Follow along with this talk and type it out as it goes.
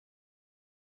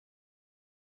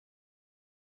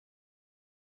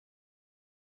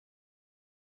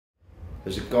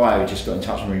There's a guy who just got in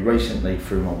touch with me recently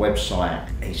through my website.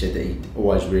 He said that he'd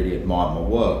always really admired my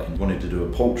work and wanted to do a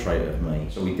portrait of me.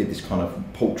 So we did this kind of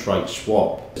portrait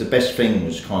swap. The best thing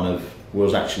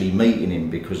was actually meeting him,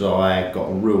 because I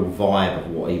got a real vibe of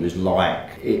what he was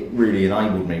like. It really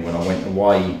enabled me when I went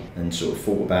away and sort of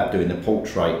thought about doing the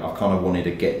portrait. I kind of wanted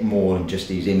to get more than just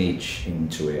his image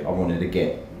into it. I wanted to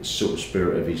get the sort of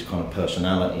spirit of his kind of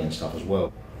personality and stuff as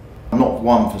well. I'm not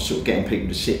one for sort of getting people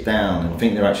to sit down and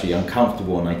think they're actually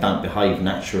uncomfortable and they don't behave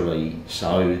naturally.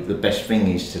 So the best thing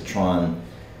is to try and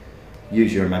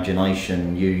use your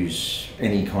imagination, use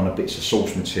any kind of bits of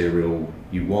source material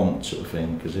you want, sort of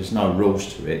thing, because there's no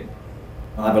rules to it.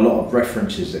 I have a lot of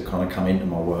references that kind of come into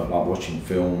my work, like watching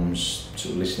films,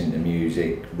 sort of listening to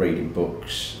music, reading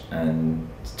books, and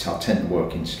I tend to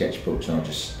work in sketchbooks, and I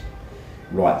just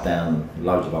write down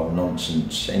loads of old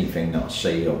nonsense, anything that I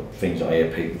see or things I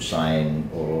hear people saying,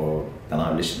 or I don't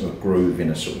know, listen to a groove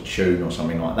in a sort of tune or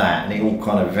something like that, and it all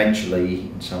kind of eventually,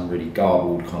 in some really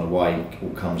garbled kind of way, all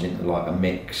comes into like a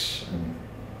mix, and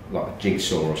like a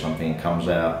jigsaw or something, and comes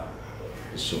out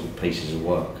as sort of pieces of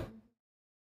work.